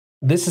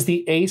This is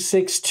the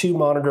A6 II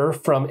monitor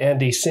from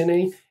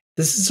ANDYCINE.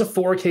 This is a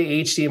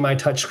 4K HDMI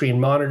touchscreen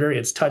monitor.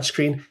 It's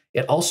touchscreen.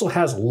 It also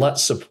has LUT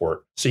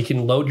support, so you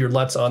can load your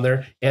LUTs on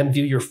there and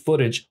view your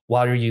footage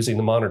while you're using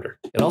the monitor.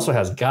 It also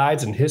has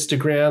guides and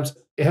histograms.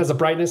 It has a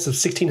brightness of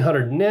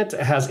 1600 nit. It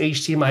has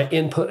HDMI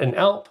input and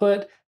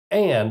output,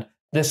 and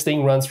this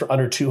thing runs for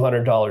under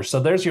 $200.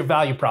 So there's your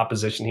value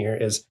proposition here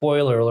is,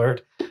 spoiler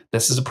alert,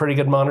 this is a pretty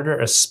good monitor,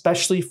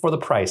 especially for the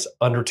price,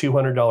 under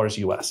 $200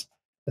 US.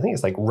 I think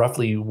it's like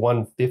roughly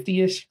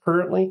 150-ish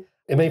currently.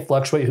 It may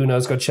fluctuate, who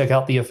knows? Go check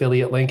out the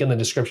affiliate link in the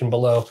description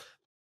below.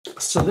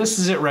 So this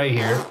is it right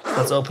here.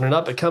 Let's open it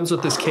up. It comes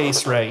with this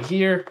case right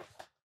here.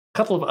 A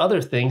couple of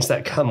other things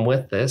that come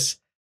with this.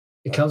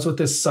 It comes with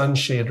this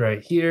sunshade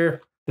right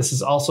here. This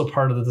is also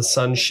part of the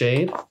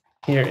sunshade.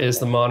 Here is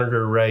the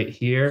monitor right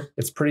here.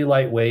 It's pretty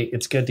lightweight.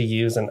 It's good to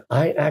use, and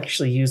I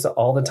actually use it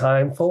all the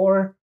time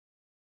for,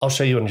 I'll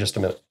show you in just a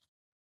minute.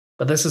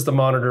 But this is the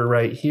monitor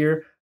right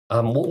here.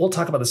 We'll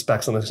talk about the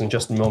specs on this in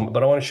just a moment,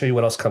 but I want to show you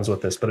what else comes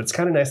with this. But it's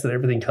kind of nice that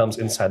everything comes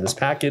inside this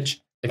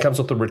package. It comes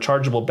with a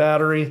rechargeable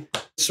battery.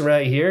 This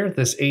right here,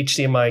 this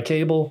HDMI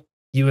cable,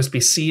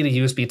 USB-C to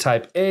USB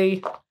Type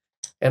A,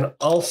 and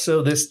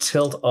also this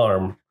tilt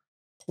arm.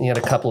 You had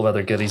a couple of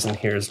other goodies in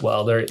here as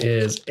well. There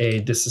is a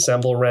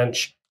disassemble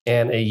wrench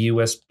and a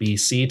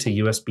USB-C to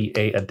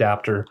USB-A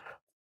adapter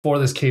for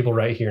this cable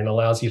right here, and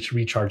allows you to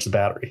recharge the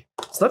battery.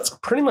 So that's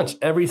pretty much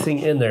everything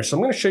in there. So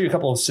I'm going to show you a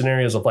couple of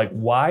scenarios of like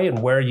why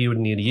and where you would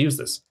need to use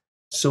this.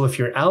 So if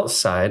you're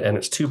outside and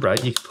it's too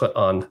bright, you can put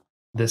on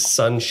this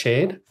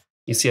sunshade.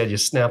 You see I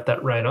just snap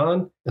that right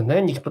on, and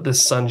then you can put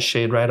this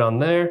sunshade right on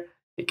there.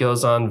 It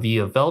goes on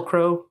via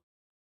Velcro,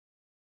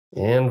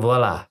 and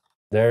voila,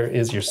 there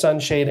is your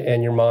sunshade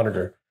and your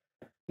monitor.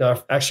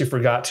 Now, I actually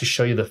forgot to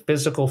show you the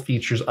physical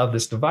features of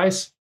this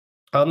device.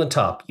 On the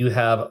top, you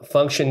have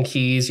function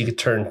keys. You can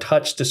turn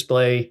touch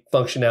display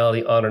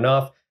functionality on and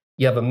off.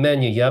 You have a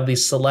menu. You have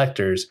these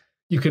selectors.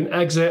 You can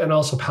exit and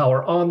also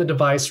power on the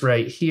device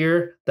right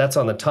here. That's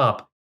on the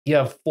top. You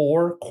have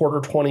 4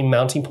 1/4-20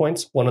 mounting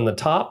points, one on the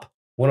top,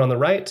 one on the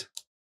right,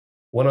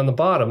 one on the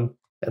bottom,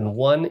 and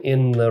one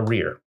in the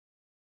rear.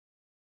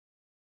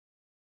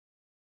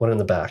 One in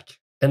the back.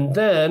 And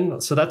then,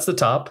 so that's the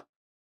top.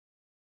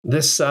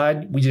 This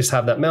side, we just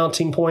have that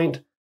mounting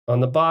point.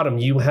 On the bottom,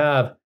 you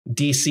have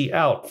DC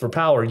out for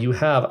power. You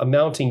have a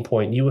mounting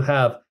point. You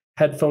have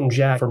headphone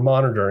jack for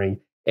monitoring.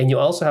 And you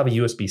also have a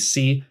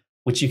USB-C,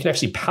 which you can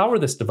actually power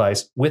this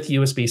device with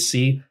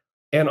USB-C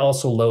and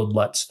also load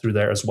LUTs through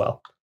there as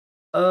well.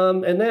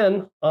 And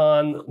then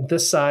on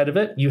this side of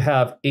it, you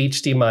have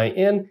HDMI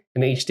in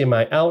and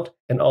HDMI out,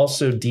 and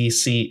also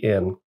DC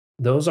in.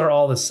 Those are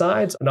all the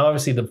sides. And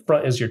obviously the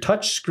front is your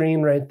touch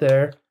screen right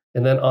there.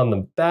 And then on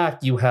the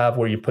back, you have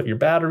where you put your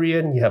battery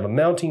in, you have a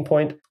mounting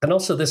point, and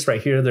also this right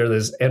here,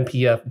 there's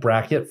NPF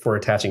bracket for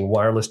attaching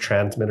wireless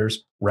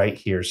transmitters right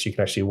here. So you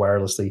can actually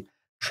wirelessly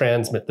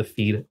transmit the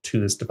feed to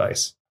this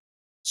device.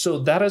 So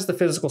that is the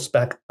physical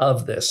spec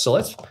of this. So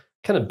let's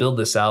kind of build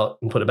this out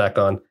and put it back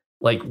on,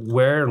 like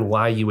where and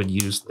why you would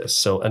use this.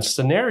 So a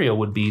scenario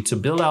would be to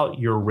build out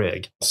your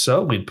rig.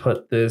 So we'd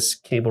put this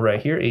cable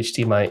right here,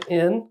 HDMI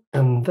in,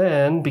 and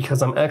then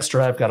because I'm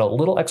extra, I've got a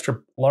little extra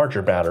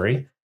larger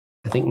battery.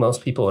 I think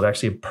most people would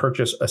actually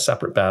purchase a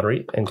separate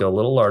battery and go a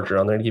little larger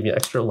on there to give you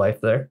extra life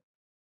there.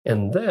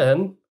 And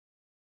then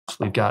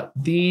we've got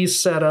these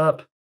set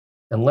up,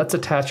 and let's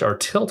attach our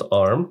tilt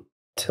arm.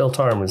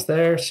 Tilt arm is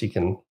there, so you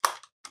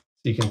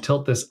can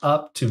tilt this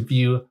up to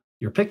view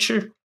your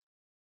picture.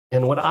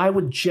 And what I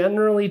would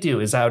generally do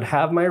is I would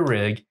have my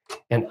rig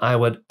and I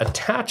would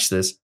attach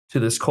this to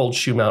this cold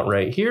shoe mount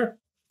right here.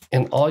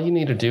 And all you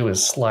need to do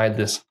is slide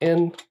this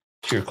in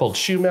to your cold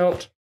shoe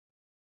mount.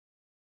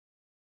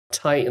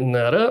 Tighten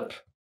that up.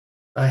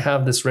 I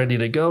have this ready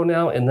to go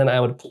now, and then I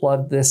would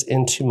plug this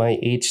into my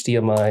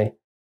HDMI.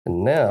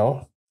 And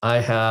now I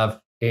have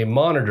a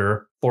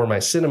monitor for my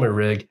cinema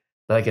rig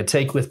that I could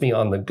take with me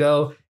on the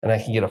go, and I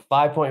can get a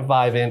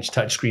 5.5-inch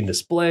touchscreen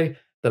display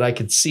that I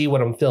could see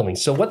what I'm filming.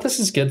 So what this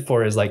is good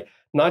for is like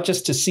not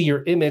just to see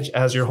your image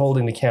as you're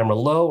holding the camera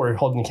low or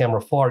holding the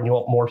camera far and you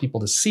want more people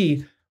to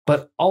see,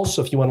 but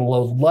also if you want to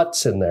load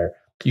LUTs in there.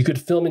 You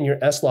could film in your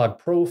S-Log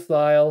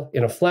profile,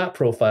 in a flat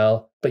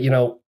profile, but you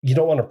don't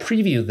want to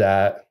preview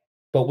that.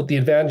 But what the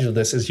advantage of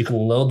this is you can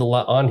load the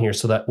LUT on here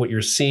so that what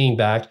you're seeing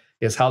back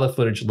is how the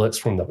footage looks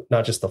from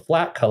not just the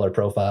flat color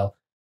profile,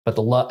 but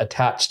the LUT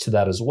attached to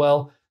that as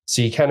well.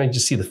 So you kind of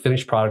just see the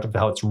finished product of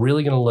how it's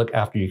really going to look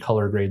after you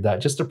color grade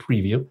that, just a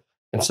preview.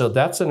 And so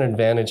that's an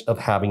advantage of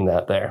having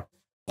that there.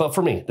 But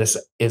for me, this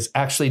is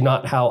actually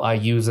not how I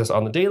use this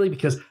on the daily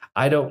because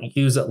I don't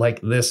use it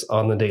like this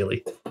on the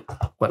daily.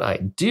 What I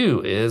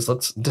do is,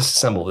 let's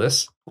disassemble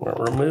this. We're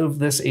going to remove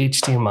this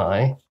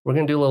HDMI. We're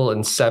going to do a little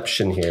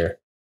inception here.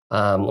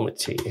 Let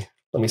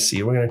me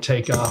see. We're going to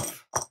take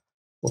off,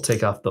 we'll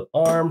take off the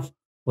arm.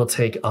 We'll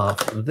take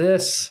off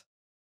this.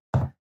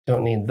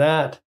 Don't need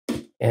that.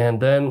 And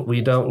then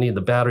we don't need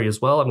the battery as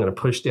well. I'm going to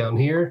push down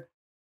here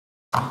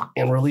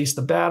and release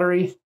the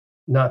battery.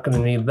 Not going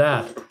to need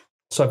that.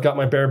 So I've got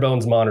my bare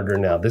bones monitor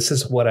now. This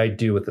is what I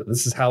do with it.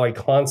 This is how I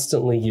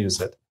constantly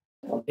use it,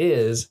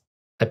 is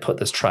I put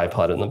this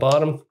tripod in the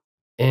bottom,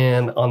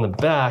 and on the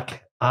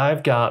back,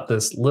 I've got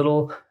this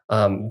little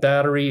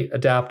battery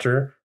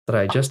adapter that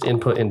I just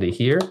input into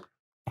here.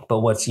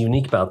 But what's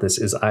unique about this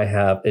is I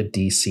have a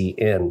DC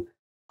in.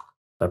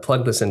 I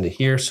plug this into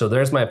here. So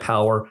there's my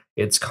power.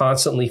 It's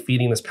constantly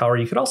feeding this power.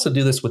 You could also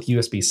do this with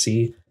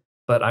USB-C,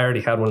 but I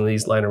already had one of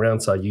these lying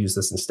around, so I use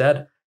this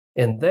instead.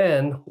 And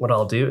then what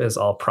I'll do is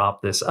I'll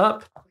prop this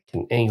up. I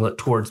can angle it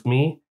towards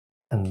me.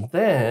 And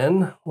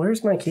then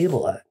where's my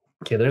cable at?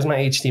 Okay, there's my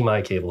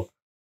HDMI cable.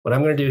 What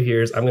I'm going to do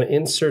here is I'm going to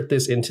insert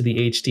this into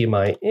the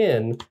HDMI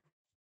in,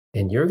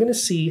 and you're going to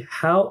see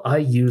how I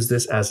use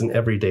this as an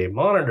everyday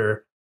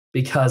monitor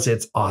because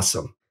it's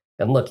awesome.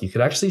 And look, you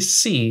can actually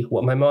see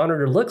what my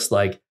monitor looks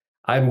like.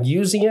 I'm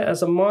using it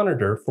as a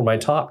monitor for my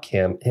top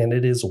cam, and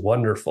it is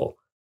wonderful.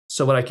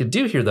 So what I could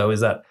do here, though,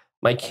 is that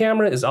my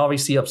camera is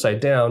obviously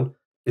upside down.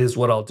 Is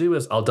what I'll do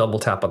is I'll double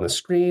tap on the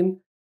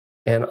screen,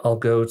 and I'll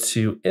go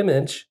to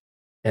image,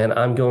 and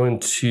I'm going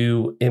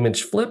to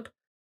image flip,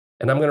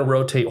 and I'm going to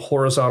rotate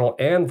horizontal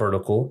and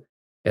vertical.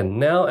 And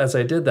now as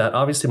I did that,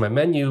 obviously my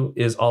menu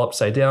is all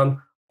upside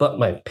down, but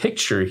my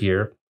picture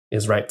here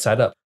is right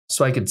side up.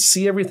 So I could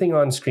see everything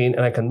on screen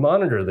and I can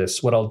monitor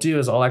this. What I'll do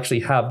is I'll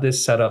actually have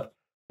this set up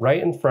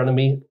right in front of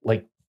me,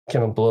 like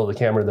kind of below the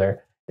camera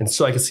there. And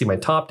so I can see my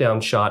top down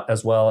shot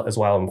as well as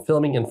while I'm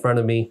filming in front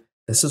of me.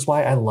 This is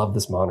why I love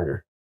this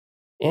monitor.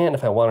 And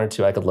if I wanted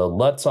to, I could load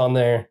LUTs on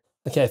there.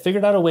 Okay, I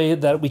figured out a way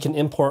that we can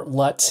import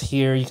LUTs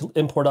here. You can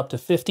import up to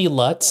 50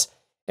 LUTs.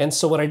 And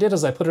so what I did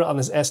is I put it on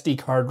this SD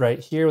card right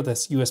here with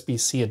this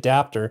USB-C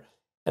adapter,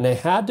 and I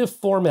had to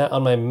format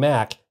on my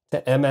Mac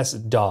to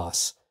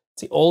MS-DOS.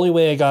 It's the only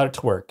way I got it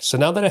to work. So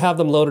now that I have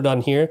them loaded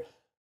on here,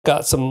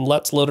 got some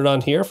LUTs loaded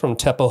on here from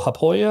Teppo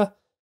Hapoya,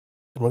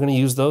 and we're going to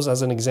use those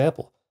as an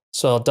example.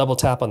 So I'll double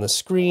tap on the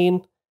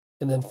screen,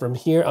 and then from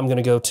here, I'm going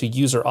to go to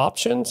User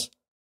Options.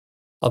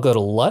 I'll go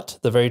to LUT,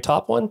 the very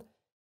top one,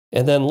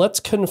 and then let's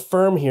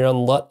confirm here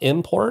on LUT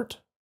Import.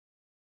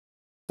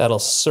 That'll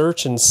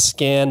search and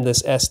scan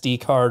this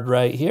SD card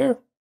right here.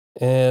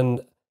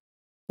 And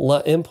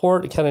LUT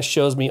Import, it kind of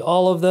shows me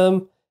all of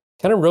them.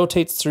 Kind of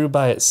rotates through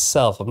by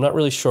itself. I'm not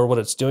really sure what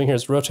it's doing here.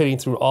 It's rotating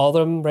through all of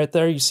them right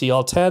there. You see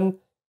all 10. It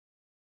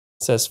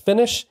says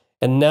finish.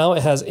 And now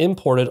it has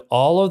imported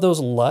all of those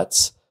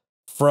LUTs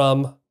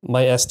from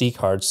my SD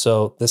card.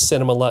 So the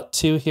Cinema LUT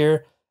 2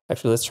 here,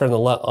 actually let's turn the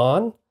LUT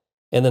on.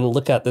 And then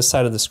look at this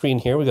side of the screen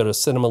here. We go to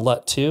Cinema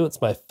LUT 2.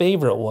 It's my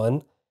favorite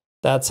one.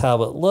 That's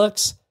how it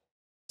looks.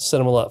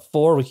 Cinema LUT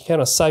 4, we can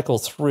kind of cycle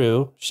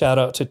through. Shout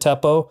out to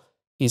Teppo.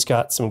 He's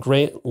got some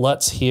great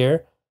LUTs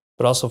here.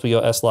 But also if we go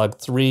S-Log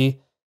 3,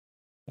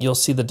 you'll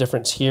see the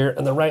difference here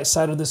on the right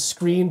side of the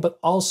screen. But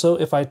also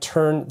if I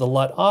turn the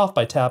LUT off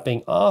by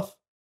tapping off,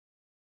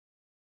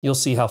 you'll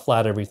see how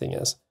flat everything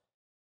is.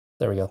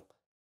 There we go.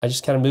 I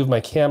just kind of move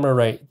my camera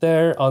right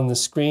there on the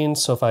screen.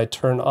 So if I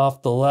turn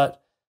off the LUT,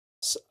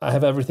 I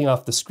have everything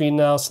off the screen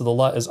now, so the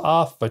LUT is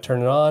off. If I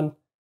turn it on,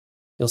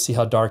 you'll see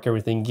how dark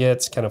everything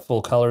gets, kind of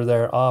full color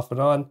there, off and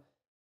on.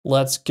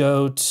 Let's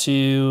go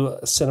to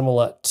Cinema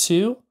LUT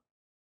 2.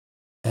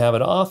 I have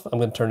it off. I'm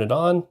going to turn it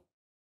on.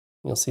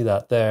 You'll see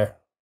that there,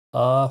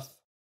 off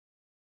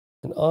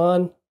and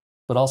on.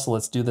 But also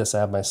let's do this.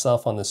 I have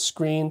myself on the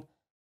screen.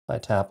 If I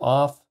tap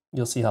off,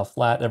 you'll see how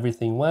flat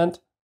everything went.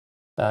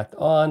 Back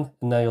on,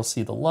 and now you'll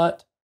see the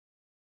LUT.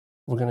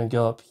 We're going to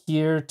go up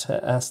here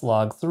to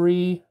S-Log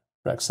 3.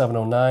 Rec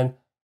 709.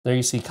 There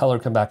you see color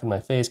come back in my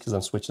face because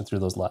I'm switching through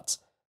those LUTs.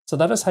 So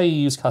that is how you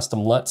use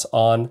custom LUTs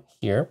on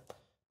here.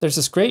 There's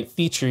this great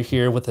feature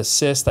here with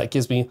Assist that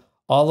gives me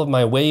all of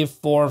my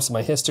waveforms,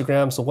 my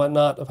histograms and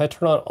whatnot. If I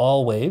turn on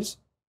all waves,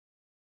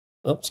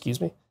 if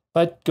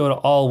I go to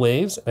all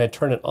waves and I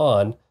turn it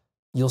on,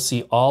 you'll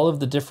see all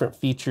of the different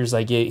features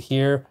I get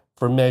here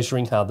for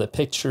measuring how the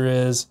picture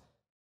is.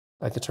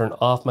 I could turn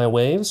off my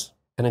waves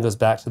and it goes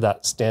back to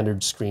that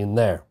standard screen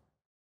there.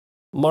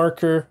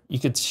 Marker, you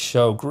could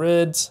show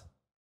grids.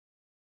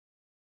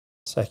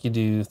 So I could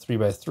do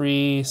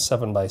 3x3,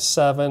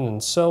 7x7,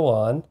 and so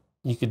on.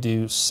 You could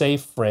do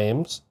safe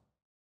frames.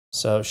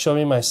 So show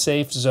me my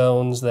safe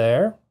zones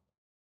there.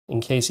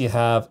 In case you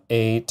have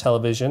a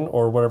television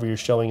or whatever you're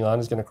showing on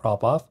is going to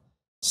crop off.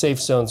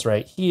 Safe zones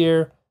right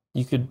here.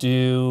 You could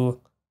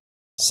do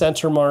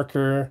center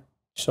marker,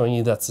 showing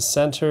you that's the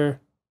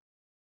center.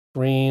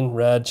 Green,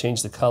 red,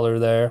 change the color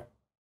there.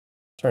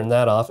 Turn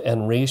that off.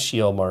 And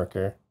ratio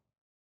marker.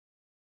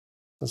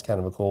 That's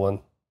kind of a cool one.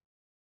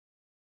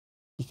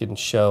 You can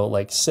show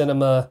like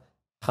cinema,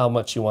 how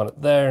much you want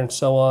it there and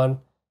so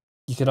on.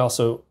 You could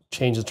also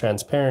change the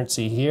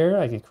transparency here.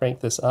 I could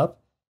crank this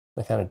up.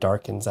 It kind of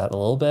darkens that a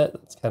little bit.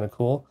 That's kind of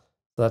cool.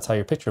 So that's how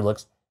your picture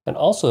looks. And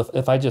also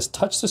if I just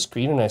touch the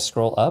screen and I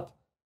scroll up,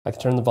 I can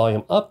turn the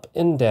volume up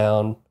and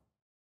down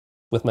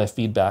with my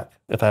feedback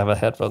if I have a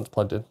headphones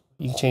plugged in.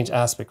 You can change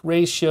aspect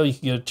ratio. You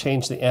can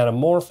change the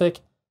anamorphic.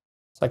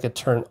 So I could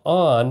turn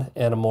on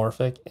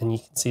anamorphic and you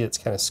can see it's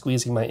kind of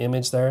squeezing my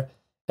image there.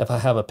 If I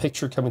have a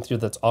picture coming through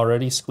that's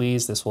already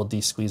squeezed, this will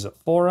de-squeeze it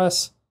for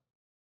us.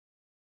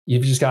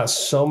 You've just got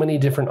so many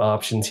different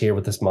options here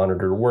with this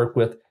monitor to work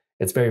with.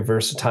 It's very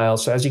versatile.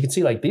 So as you can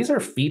see, like these are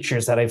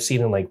features that I've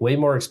seen in like way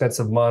more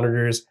expensive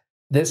monitors.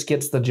 This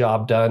gets the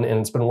job done and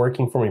it's been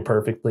working for me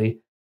perfectly.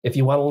 If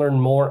you want to learn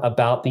more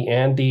about the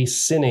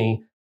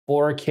ANDYCINE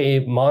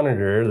 4K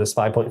monitor, this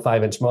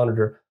 5.5-inch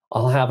monitor,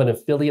 I'll have an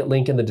affiliate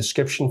link in the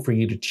description for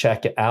you to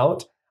check it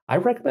out. I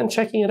recommend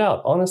checking it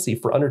out. Honestly,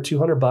 for under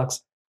 200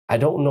 bucks, I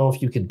don't know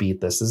if you could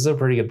beat this. This is a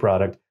pretty good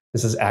product.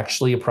 This is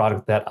actually a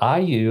product that I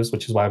use,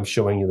 which is why I'm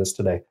showing you this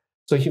today.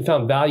 So if you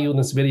found value in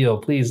this video,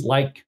 please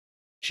like,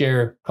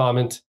 share,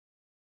 comment,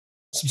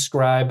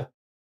 subscribe.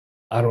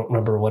 I don't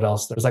remember what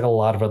else. There's like a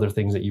lot of other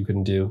things that you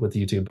can do with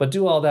YouTube, but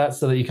do all that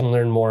so that you can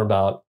learn more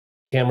about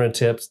camera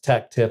tips,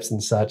 tech tips,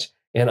 and such.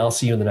 And I'll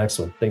see you in the next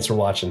one. Thanks for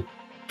watching.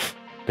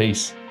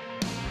 Peace.